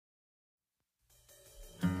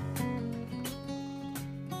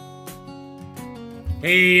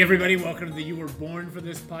Hey everybody, welcome to the You Were Born for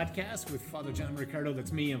This podcast with Father John Ricardo.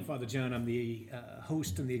 That's me, I'm Father John. I'm the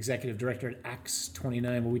host and the executive director at Acts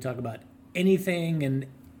 29, where we talk about anything and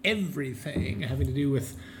everything having to do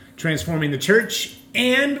with transforming the church.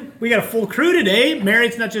 And we got a full crew today. Mary,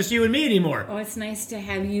 it's not just you and me anymore. Oh, it's nice to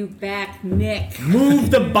have you back, Nick. Move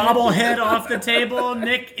the bobblehead off the table.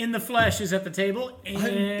 Nick in the flesh is at the table.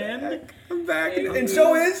 And I'm back. And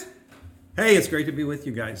so is... Hey, it's great to be with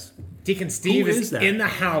you guys. Deacon Steve is that? in the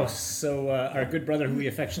house. So our good brother, who we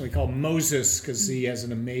affectionately call Moses, because he has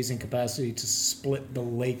an amazing capacity to split the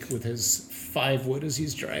lake with his 5-wood as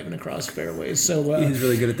he's driving across fairways. So he's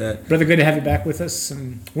really good at that. Brother, good to have you back with us.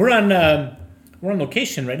 And we're on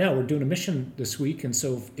location right now. We're doing a mission this week, and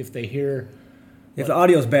so if they hear, If the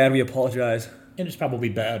audio's bad, we apologize. and it's probably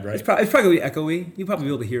bad, right? It's probably echoey. You'll probably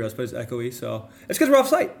be able to hear us, but it's echoey. So it's because we're off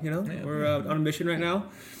site. Yeah. We're on a mission right now.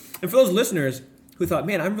 And for those listeners who thought,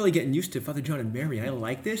 man, I'm really getting used to Father John and Mary, I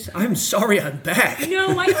like this, I'm sorry I'm back.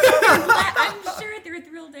 No, I think they're glad. I'm sure they're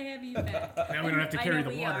thrilled to have you back. Now we don't have to carry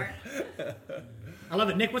the water. I love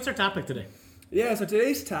it. Nick, what's our topic today? Yeah, so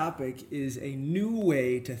today's topic is a new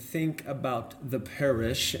way to think about the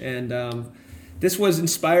parish. And this was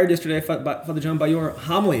inspired yesterday, Father John, by your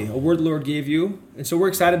homily, a word the Lord gave you. And so we're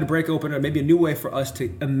excited to break open maybe a new way for us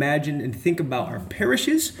to imagine and think about our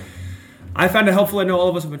parishes. I found it helpful. I know all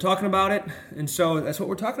of us have been talking about it. And so that's what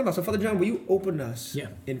we're talking about. So Father John, will you open us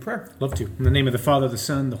in prayer? Love to. In the name of the Father, the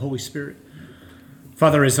Son, the Holy Spirit.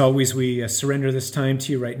 Father, as always, we surrender this time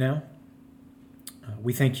to you right now.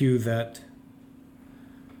 We thank you that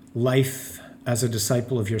life as a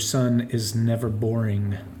disciple of your Son is never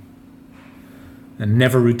boring and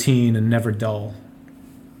never routine and never dull.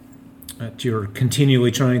 That you're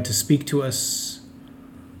continually trying to speak to us,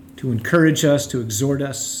 to encourage us, to exhort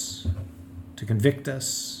us, to convict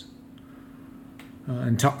us,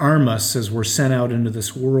 and to arm us as we're sent out into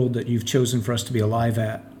this world that you've chosen for us to be alive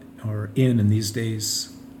at or in these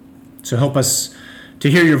days. So help us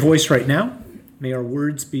to hear your voice right now. May our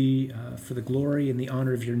words be for the glory and the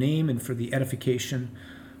honor of your name and for the edification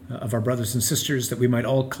of our brothers and sisters, that we might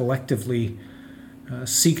all collectively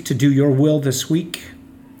seek to do your will this week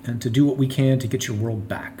and to do what we can to get your world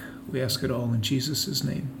back. We ask it all in Jesus'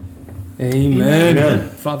 name. Amen. Amen.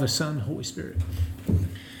 Father, Son, Holy Spirit.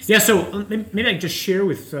 Yeah, so maybe I can just share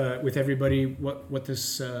with everybody what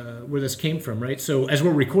this where this came from, right? So as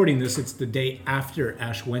we're recording this, it's the day after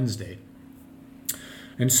Ash Wednesday.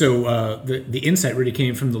 And so the insight really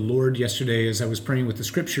came from the Lord yesterday as I was praying with the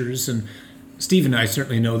scriptures. And Steve and I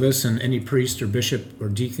certainly know this, and any priest or bishop or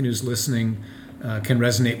deacon who's listening can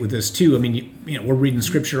resonate with this too. I mean, you know, we're reading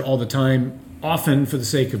scripture all the time, often for the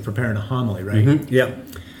sake of preparing a homily, right? Mm-hmm. Yeah.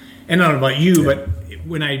 And I don't know about you, but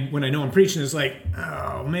when I know I'm preaching, it's like,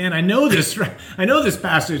 oh man, I know this. I know this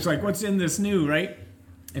passage. Like, what's in this new, right?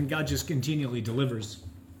 And God just continually delivers.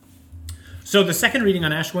 So the second reading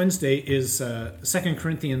on Ash Wednesday is 2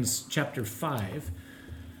 Corinthians chapter 5,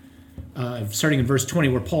 starting in verse 20,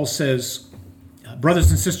 where Paul says, brothers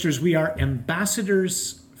and sisters, we are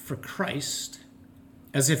ambassadors for Christ,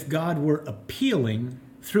 as if God were appealing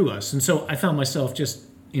through us. And so I found myself just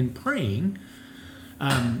in praying,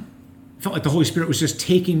 felt like the Holy Spirit was just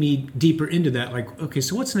taking me deeper into that. Like, okay,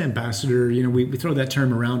 so what's an ambassador? You know, we throw that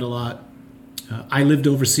term around a lot. I lived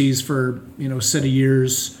overseas for, a set of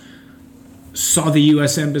years, saw the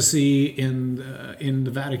U.S. Embassy in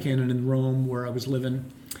the Vatican and in Rome where I was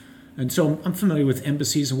living. And so I'm familiar with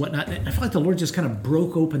embassies and whatnot. And I feel like the Lord just kind of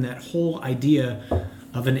broke open that whole idea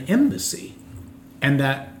of an embassy. And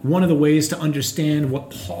that one of the ways to understand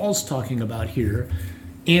what Paul's talking about here,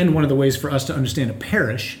 and one of the ways for us to understand a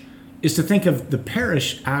parish, is to think of the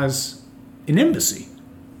parish as an embassy.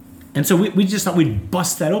 And so we just thought we'd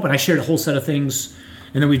bust that open. I shared a whole set of things,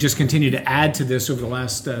 and then we just continued to add to this over the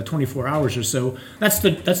last 24 hours or so. That's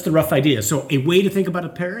the rough idea. So a way to think about a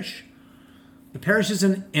parish: the parish is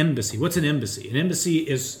an embassy. What's an embassy? An embassy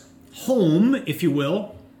is home, if you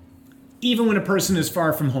will, even when a person is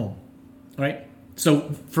far from home, right?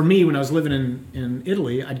 So for me, when I was living in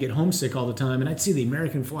Italy, I'd get homesick all the time, and I'd see the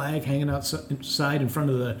American flag hanging outside in front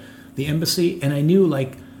of the embassy, and I knew,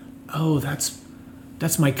 like, oh,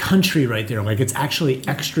 that's my country right there. Like, it's actually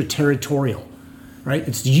extraterritorial, right?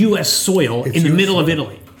 It's U.S. soil in the middle of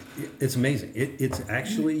Italy. It's amazing. It's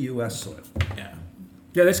actually U.S. soil. Yeah.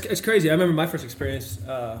 Yeah, it's crazy. I remember my first experience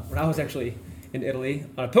when I was actually in Italy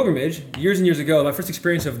on a pilgrimage years and years ago. My first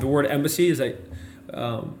experience of the word embassy is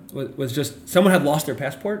was just someone had lost their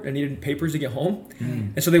passport and needed papers to get home,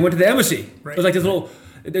 and so they went to the embassy. Right. It was like this little.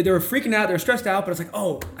 They were freaking out. They were stressed out, but it's like,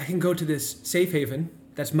 oh, I can go to this safe haven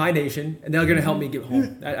That's my nation, and they're going to help me get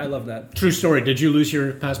home. I love that. True story. Did you lose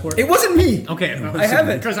your passport? It wasn't me. Okay, I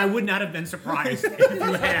haven't. Because I would not have been surprised if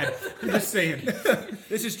you had. I'm just saying.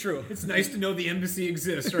 This is true. It's nice to know the embassy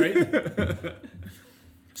exists, right?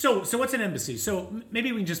 So what's an embassy? So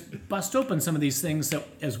maybe we can just bust open some of these things that,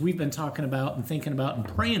 as we've been talking about and thinking about and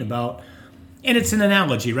praying about, and it's an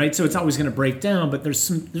analogy, right? So it's always going to break down, but there's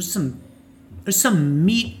some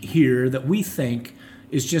meat here that we think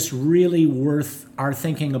is just really worth our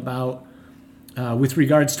thinking about with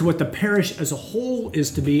regards to what the parish as a whole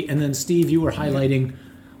is to be. And then Steve, you were highlighting,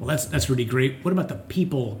 well, that's really great. What about the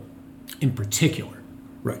people in particular?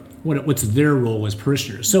 Right. What's their role as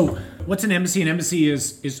parishioners? So what's an embassy? An embassy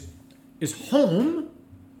is home,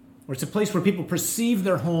 or it's a place where people perceive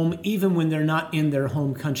their home even when they're not in their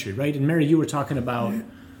home country, right? And Mary, you were talking about an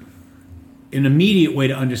immediate way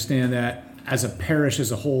to understand that as a parish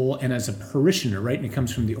as a whole and as a parishioner, right? And it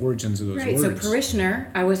comes from the origins of those Right, words. so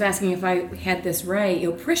parishioner, I was asking if I had this right.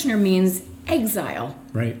 Parishioner means exile.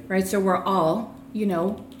 Right. Right, so we're all,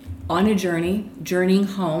 on a journeying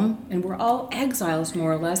home, and we're all exiles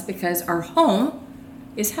more or less because our home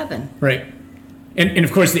is heaven. Right. And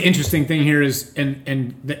of course the interesting thing here is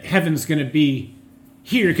and that heaven's going to be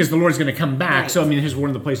here because the Lord's going to come back. Right. So I mean, here's one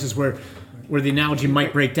of the places where the analogy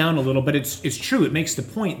might break down a little, but it's true. It makes the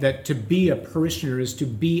point that to be a parishioner is to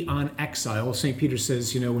be on exile. St. Peter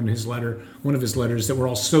says, in one of his letters, that we're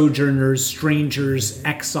all sojourners, strangers,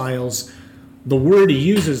 exiles. The word he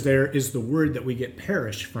uses there is the word that we get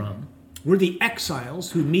parish from. We're the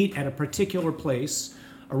exiles who meet at a particular place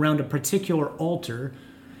around a particular altar,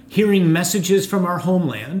 hearing messages from our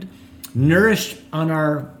homeland, nourished on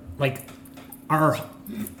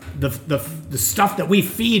the stuff that we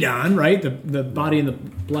feed on, right? The body and the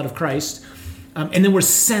blood of Christ. And then we're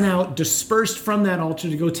sent out, dispersed from that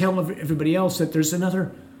altar to go tell everybody else that there's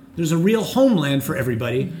a real homeland for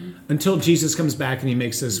everybody until Jesus comes back and he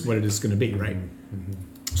makes this what it is going to be, right?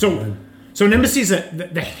 So an embassy is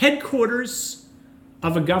the headquarters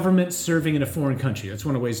of a government serving in a foreign country. That's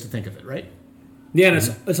one of the ways to think of it, right? Yeah, and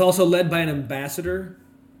it's also led by an ambassador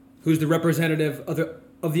who's the representative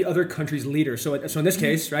of the other country's leader. So in this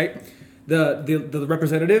case, right, the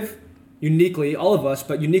representative, uniquely, all of us,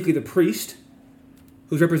 but uniquely the priest,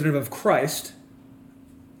 who's representative of Christ.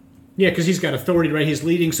 Yeah, because he's got authority, right? He's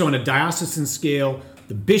leading. So on a diocesan scale,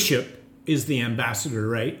 the bishop is the ambassador,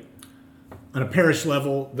 right? On a parish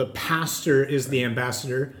level, the pastor is the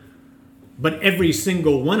ambassador. But every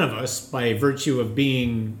single one of us, by virtue of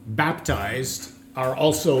being baptized, are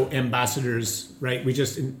also ambassadors, right? We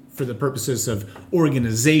just, for the purposes of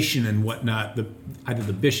organization and whatnot, either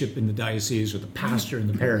the bishop in the diocese or the pastor in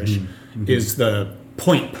the parish is the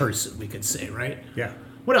point person, we could say, right? Yeah.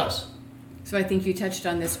 What else? So I think you touched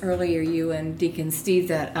on this earlier, you and Deacon Steve,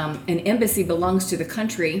 that an embassy belongs to the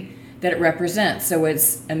country that it represents. So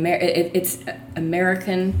it's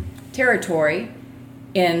American territory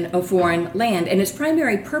in a foreign land, and its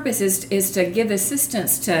primary purpose is to give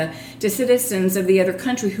assistance to citizens of the other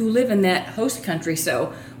country who live in that host country.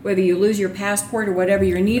 So whether you lose your passport or whatever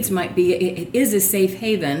your needs might be, it is a safe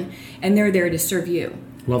haven, and they're there to serve you.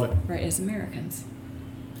 Love it. Right, as Americans.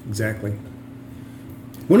 Exactly.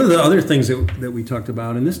 One of the other things that we talked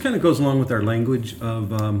about, and this kind of goes along with our language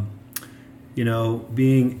of,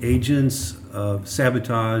 being agents of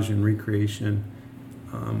sabotage and recreation,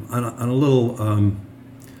 on a little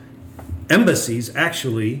embassies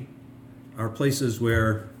actually are places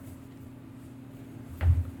where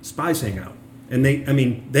spies hang out, and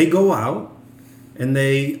they go out and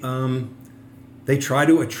they try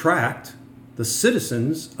to attract the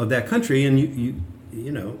citizens of that country, and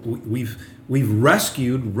we've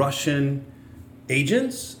rescued Russian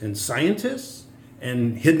agents and scientists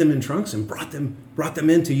and hid them in trunks and brought them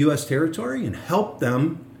into U.S. territory and helped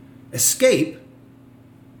them escape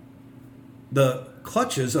the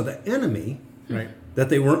clutches of the enemy, Right. that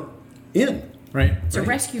they weren't in. Right. It's a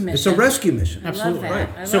rescue mission. It's a rescue mission. Absolutely. I love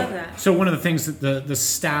that. Right. I love that. So one of the things that the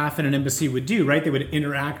staff in an embassy would do, right? They would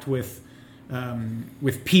interact with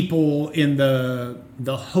people in the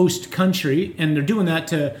host country, and they're doing that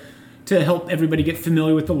to help everybody get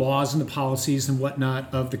familiar with the laws and the policies and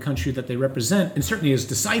whatnot of the country that they represent. And certainly as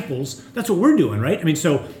disciples, that's what we're doing, right? I mean,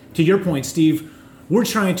 so to your point, Steve, we're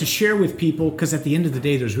trying to share with people, because at the end of the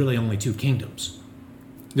day, there's really only two kingdoms.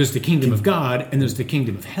 There's the kingdom of God and there's the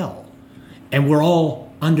kingdom of hell. And we're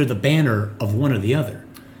all under the banner of one or the other.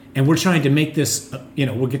 And we're trying to make this,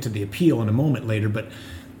 we'll get to the appeal in a moment later, but,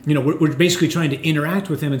 we're basically trying to interact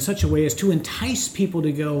with them in such a way as to entice people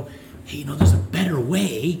to go, hey, there's a better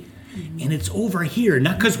way, and it's over here.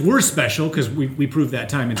 Not because we're special, because we prove that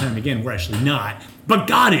time and time again, we're actually not. But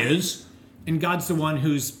God is, And God's the one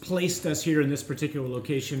who's placed us here in this particular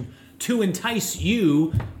location to entice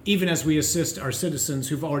you, even as we assist our citizens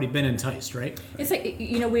who've already been enticed, right? It's like,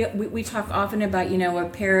 we talk often about, a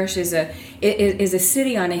parish is a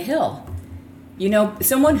city on a hill.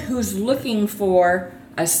 Someone who's looking for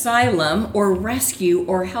asylum or rescue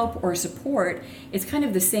or help or support, it's kind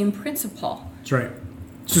of the same principle. That's right.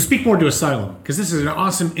 So speak more to asylum, because this is an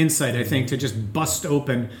awesome insight, I think, to just bust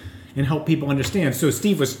open and help people understand. So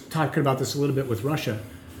Steve was talking about this a little bit with Russia.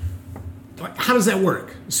 How does that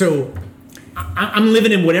work? So I'm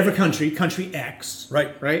living in whatever country X.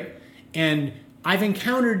 Right? And I've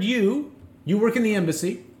encountered you. You work in the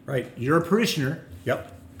embassy. Right. You're a parishioner.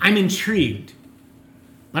 Yep. I'm intrigued.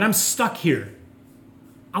 But I'm stuck here.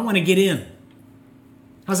 I want to get in.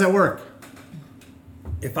 How's that work?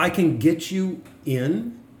 If I can get you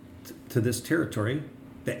in to this territory,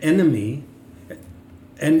 the enemy,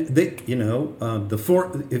 and they,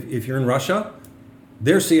 if you're in Russia,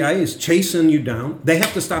 their CIA is chasing you down. They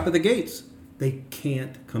have to stop at the gates. They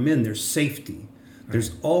can't come in. There's safety.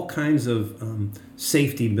 There's all kinds of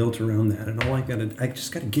safety built around that, and I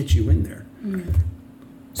just got to get you in there.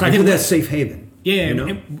 So I think that's safe haven. Yeah.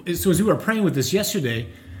 And so as we were praying with this yesterday,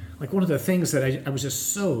 like one of the things that I was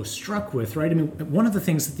just so struck with, right? I mean, one of the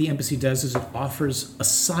things that the embassy does is it offers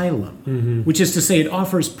asylum, which is to say it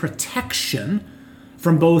offers protection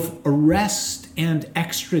from both arrest and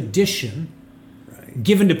extradition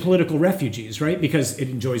given to political refugees, right? Because it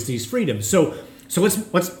enjoys these freedoms. So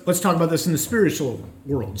let's talk about this in the spiritual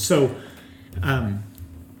world. So the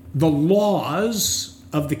laws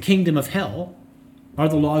of the kingdom of hell are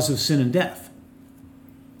the laws of sin and death.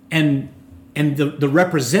 And the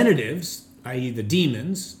representatives, i.e. the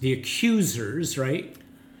demons, the accusers, right?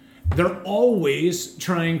 They're always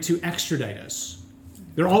trying to extradite us.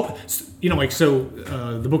 They're all,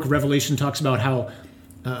 the book of Revelation talks about how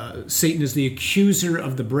Satan is the accuser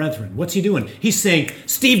of the brethren. What's he doing? He's saying,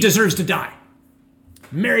 Steve deserves to die.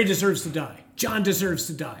 Mary deserves to die. John deserves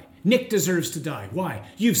to die. Nick deserves to die. Why?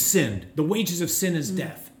 You've sinned. The wages of sin is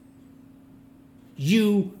death.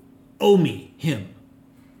 You owe me him.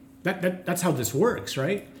 That's how this works,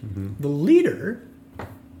 right? The leader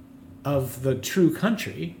of the true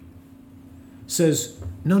country says,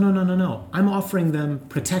 no. I'm offering them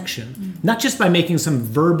protection, not just by making some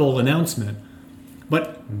verbal announcement,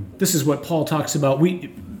 but this is what Paul talks about.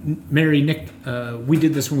 Mary, Nick, we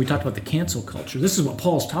did this when we talked about the cancel culture. This is what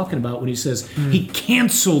Paul's talking about when he says he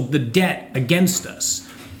canceled the debt against us.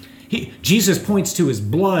 Jesus points to his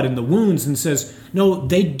blood and the wounds and says, no,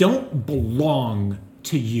 they don't belong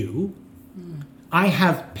to you. I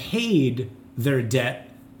have paid their debt.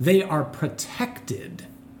 They are protected.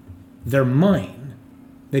 They're mine.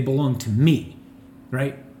 They belong to me,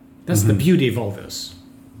 right? That's the beauty of all this.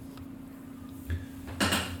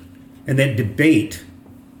 And that debate,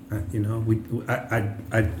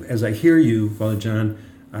 as I hear you, Father John,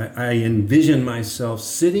 I envision myself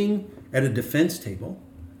sitting at a defense table,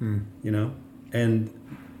 and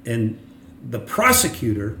the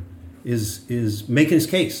prosecutor is making his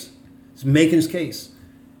case. He's making his case.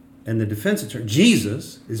 And the defense attorney,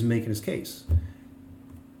 Jesus, is making his case.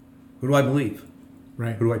 Who do I believe?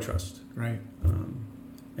 Right. Who do I trust? Right.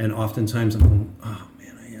 And oftentimes I'm going, oh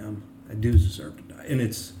man, I do deserve to die. And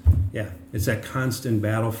it's that constant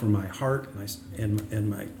battle for my heart and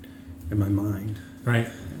my mind. Right.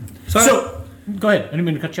 So go ahead. I didn't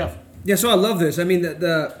mean to cut you off. Yeah, so I love this. I mean,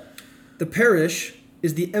 the parish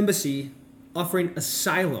is the embassy offering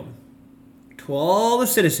asylum to all the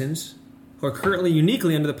citizens who are currently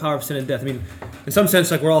uniquely under the power of sin and death. I mean, in some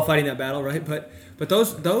sense, like we're all fighting that battle, right? But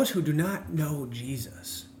those who do not know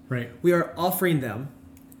Jesus, right? We are offering them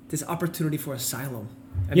this opportunity for asylum.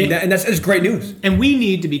 I mean, that's great news. And we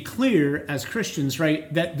need to be clear as Christians,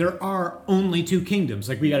 right, that there are only two kingdoms.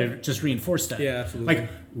 Like, we got to just reinforce that. Yeah, absolutely. Like,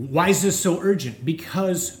 why is this so urgent?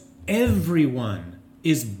 Because everyone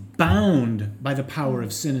is bound by the power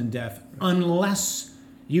of sin and death unless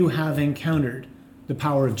you have encountered the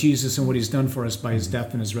power of Jesus and what he's done for us by his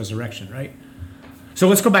death and his resurrection, right? So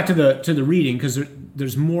let's go back to the reading, because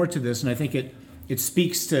there's more to this, and I think it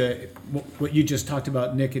speaks to what you just talked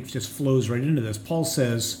about, Nick. It just flows right into this. Paul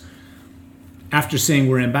says, after saying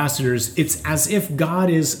we're ambassadors, it's as if God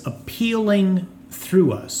is appealing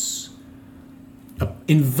through us,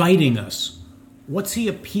 inviting us. What's he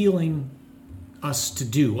appealing us to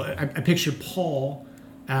do? I picture Paul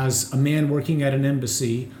as a man working at an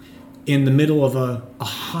embassy in the middle of a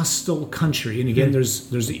hostile country. And again,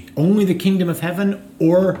 there's only the kingdom of heaven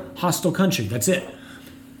or hostile country. That's it.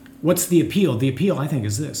 What's the appeal? The appeal, I think,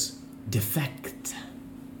 is this: defect.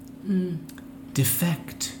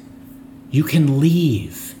 Defect. You can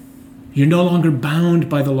leave. You're no longer bound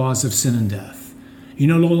by the laws of sin and death.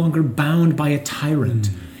 You're no longer bound by a tyrant.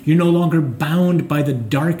 You're no longer bound by the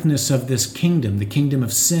darkness of this kingdom, the kingdom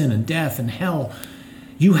of sin and death and hell.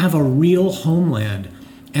 You have a real homeland,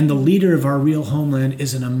 and the leader of our real homeland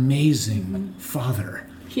is an amazing Father.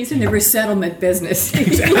 He's in the resettlement business.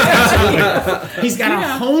 He's got a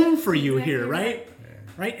home for you here, right?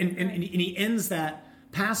 Right? And he ends that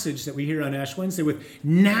passage that we hear on Ash Wednesday with,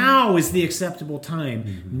 now is the acceptable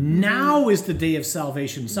time. Now is the day of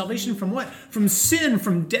salvation. Salvation from what? From sin,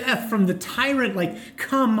 from death, from the tyrant. Like,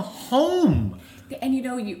 come home. And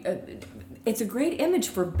it's a great image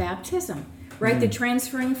for baptism, right? The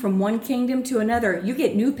transferring from one kingdom to another. You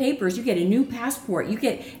get new papers, you get a new passport,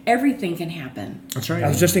 everything can happen. That's right. I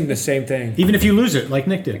was just thinking the same thing. Even if you lose it, like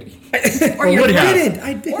Nick did. Or your would have.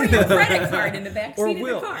 I did. Or your credit card in the back Or seat of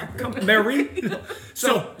will. the car. Come, Mary.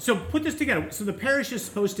 So put this together. So the parish is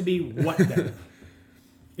supposed to be what then?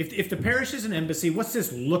 If the parish is an embassy, what's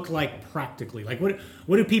this look like practically? Like what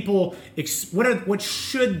do people what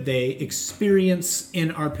should they experience in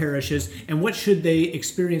our parishes, and what should they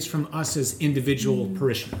experience from us as individual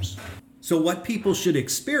parishioners? So what people should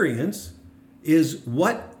experience is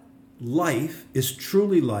what life is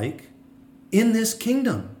truly like in this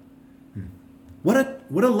kingdom. What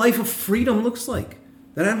a life of freedom looks like.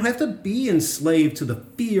 That I don't have to be enslaved to the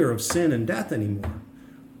fear of sin and death anymore.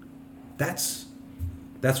 That's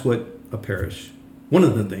what a parish, one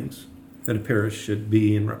of the things that a parish should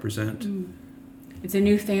be and represent. It's a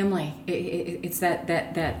new family. It's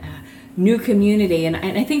that new community. And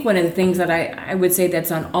I think one of the things that I would say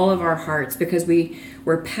that's on all of our hearts, because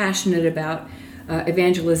we're passionate about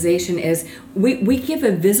evangelization, is we give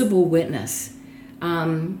a visible witness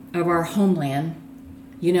of our homeland,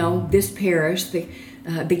 this parish,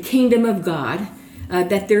 the kingdom of God,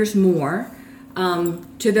 that there's more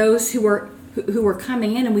to those who are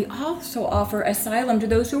coming in, and we also offer asylum to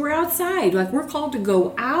those who are outside. Like, we're called to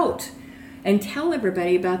go out and tell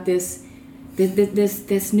everybody about this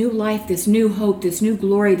new life, this new hope, this new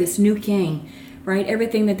glory, this new King, right?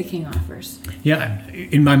 Everything that the King offers. Yeah,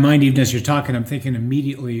 in my mind, even as you're talking, I'm thinking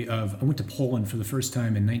immediately of, I went to Poland for the first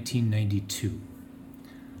time in 1992.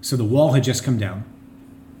 So the wall had just come down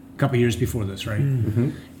a couple years before this, right? Mm-hmm.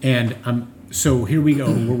 And so here we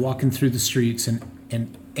go. We're walking through the streets,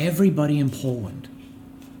 and everybody in Poland,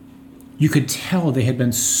 you could tell they had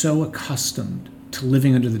been so accustomed to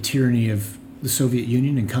living under the tyranny of the Soviet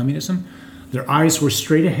Union and communism. Their eyes were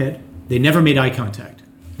straight ahead. They never made eye contact.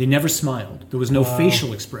 They never smiled. There was no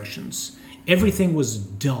facial expressions. Everything was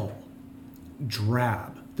dull,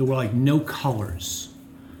 drab. There were like no colors.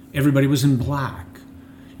 Everybody was in black.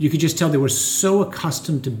 You could just tell they were so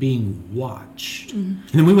accustomed to being watched. Mm-hmm.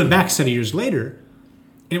 And then we went back a set of years later,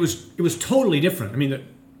 and it was totally different. I mean, there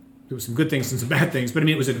was some good things and some bad things, but I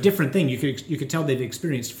mean, it was a different thing. You could tell they'd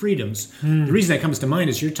experienced freedoms. The reason that comes to mind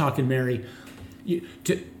is you're talking, Mary,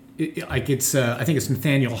 I think it's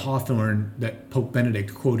Nathaniel Hawthorne that Pope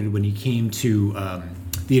Benedict quoted when he came to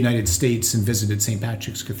the United States and visited St.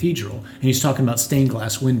 Patrick's Cathedral, and he's talking about stained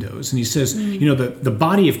glass windows, and he says, the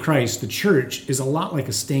body of Christ, the church, is a lot like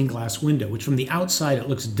a stained glass window, which from the outside it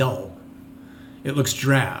looks dull, it looks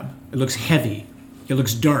drab, it looks heavy, it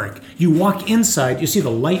looks dark. You walk inside, you see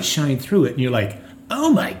the light shine through it, and you're like,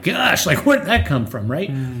 oh my gosh, like where'd that come from, right?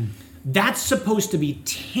 That's supposed to be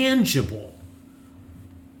tangible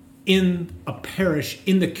in a parish,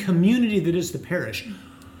 in the community that is the parish.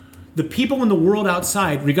 The people in the world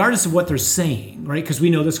outside, regardless of what they're saying, right? Because we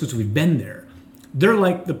know this because we've been there. They're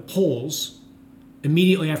like the Poles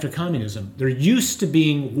immediately after communism. They're used to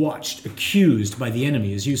being watched, accused by the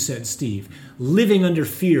enemy, as you said, Steve, living under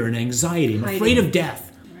fear and anxiety. I'm afraid of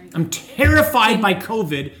death. Right. I'm terrified by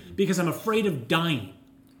COVID because I'm afraid of dying.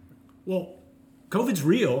 Well, COVID's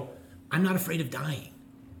real. I'm not afraid of dying.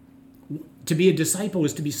 To be a disciple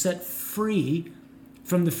is to be set free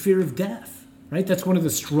from the fear of death. Right? That's one of the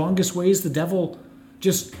strongest ways the devil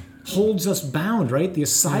just holds us bound, right? The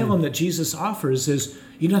asylum that Jesus offers is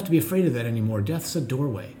you don't have to be afraid of that anymore. Death's a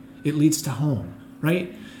doorway. It leads to home,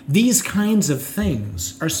 right? These kinds of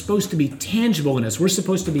things are supposed to be tangible in us. We're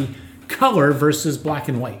supposed to be color versus black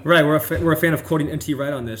and white. Right. We're a fan of quoting N.T.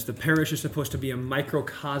 Wright on this. The parish is supposed to be a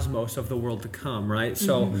microcosmos of the world to come, right?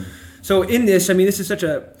 So in this, I mean, this is such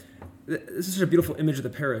a beautiful image of the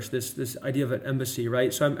parish, this idea of an embassy,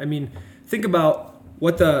 right? So, I mean, think about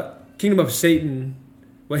what the kingdom of Satan,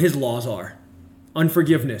 what his laws are.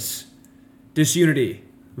 Unforgiveness, disunity,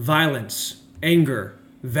 violence, anger,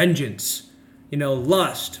 vengeance,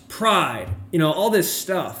 lust, pride, all this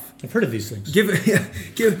stuff. I've heard of these things. Give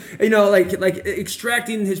like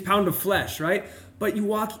extracting his pound of flesh, right? But you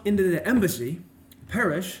walk into the embassy,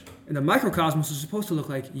 parish, And the microcosmos is supposed to look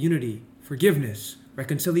like unity, forgiveness,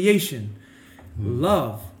 reconciliation,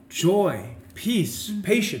 love, joy, peace,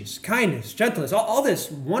 patience, kindness, gentleness, all this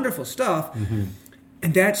wonderful stuff.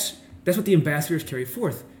 And that's what the ambassadors carry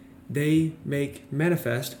forth. They make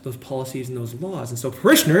manifest those policies and those laws. And so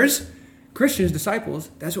parishioners, Christians, disciples,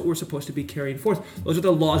 that's what we're supposed to be carrying forth. Those are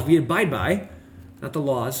the laws we abide by, not the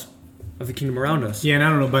laws of the kingdom around us. Yeah, and I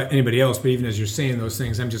don't know about anybody else, but even as you're saying those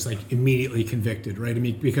things, I'm just like immediately convicted, right? I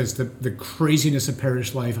mean, because the craziness of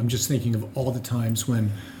parish life, I'm just thinking of all the times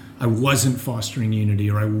when I wasn't fostering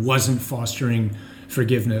unity, or I wasn't fostering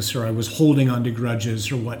forgiveness, or I was holding on to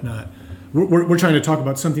grudges or whatnot. We're trying to talk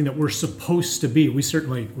about something that we're supposed to be. We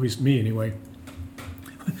certainly, at least me anyway,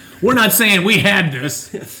 we're not saying we had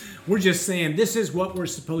this. We're just saying this is what we're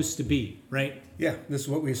supposed to be, right? Yeah, this is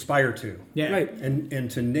what we aspire to. Yeah. Right. And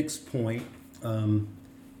to Nick's point,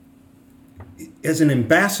 as an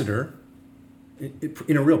ambassador,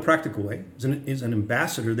 in a real practical way, as an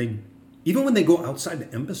ambassador, they, even when they go outside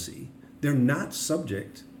the embassy, they're not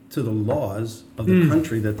subject to the laws of the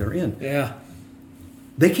country that they're in. Yeah.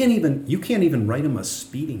 You can't even write them a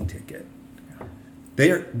speeding ticket.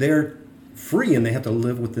 They're free, and they have to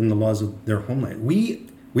live within the laws of their homeland.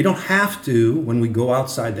 We don't have to, when we go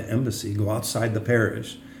outside the embassy, go outside the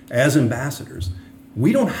parish, as ambassadors,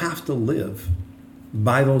 we don't have to live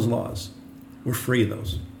by those laws. We're free of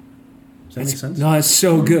those. Does that make sense? No, it's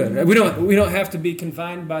so good. We don't have to be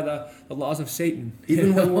confined by the laws of Satan.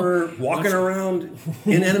 Even when we're walking around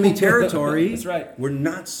in enemy territory, That's right. We're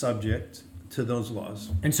not subject to those laws.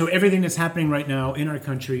 And so everything that's happening right now in our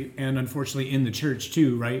country, and unfortunately in the church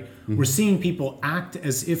too, right? We're seeing people act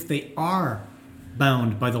as if they are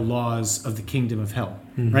bound by the laws of the kingdom of hell,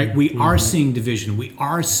 right? We are seeing division. We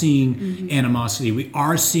are seeing animosity. We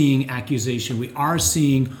are seeing accusation. We are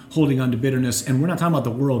seeing holding on to bitterness. And we're not talking about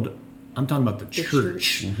the world. I'm talking about the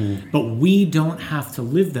church. But we don't have to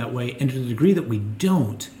live that way. And to the degree that we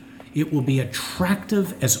don't, it will be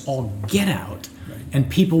attractive as all get out, and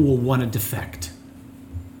people will want to defect.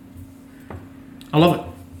 I love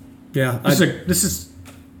it. Yeah.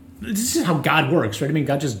 This is how God works, right? I mean,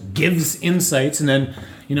 God just gives insights, and then,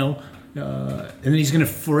 and then He's going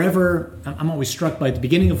to forever. I'm always struck by at the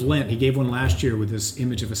beginning of Lent. He gave one last year with this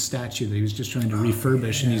image of a statue that He was just trying to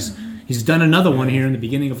refurbish, and He's done another one here in the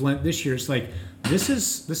beginning of Lent this year. It's like this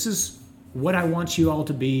is what I want you all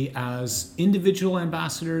to be as individual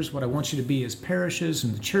ambassadors. What I want you to be as parishes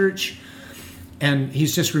and the church. And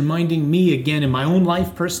He's just reminding me again in my own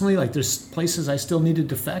life personally, like there's places I still need to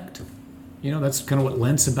defect. That's kind of what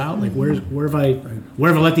Lent's about. Like, where have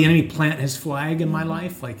I let the enemy plant his flag in my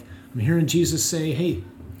life? Like, I'm hearing Jesus say, hey,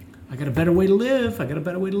 I got a better way to live. I got a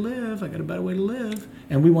better way to live. I got a better way to live.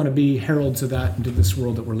 And we want to be heralds of that into this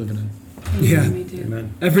world that we're living in. Yeah. Me too.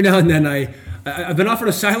 Amen. Every now and then I've been offered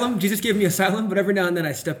asylum. Jesus gave me asylum, but every now and then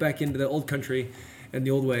I step back into the old country and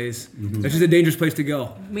the old ways. That's just a dangerous place to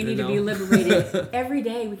go. We need to be liberated. Every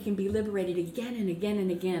day we can be liberated again and again and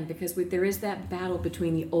again, because there is that battle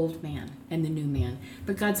between the old man and the new man.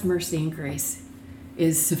 But God's mercy and grace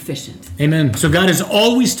is sufficient. Amen. So God is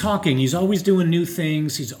always talking. He's always doing new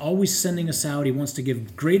things. He's always sending us out. He wants to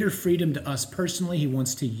give greater freedom to us personally. He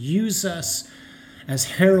wants to use us as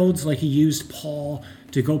heralds, like He used Paul,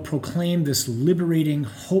 to go proclaim this liberating,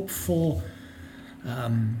 hopeful,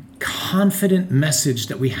 confident message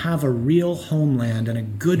that we have a real homeland and a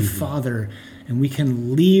good Father, and we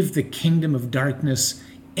can leave the kingdom of darkness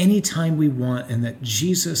anytime we want, and that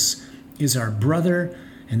Jesus is our brother,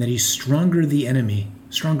 and that He's stronger than the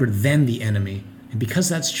enemy. And because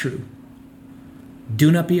that's true,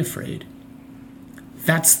 do not be afraid.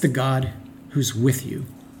 That's the God who's with you,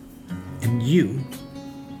 and you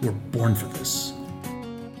were born for this.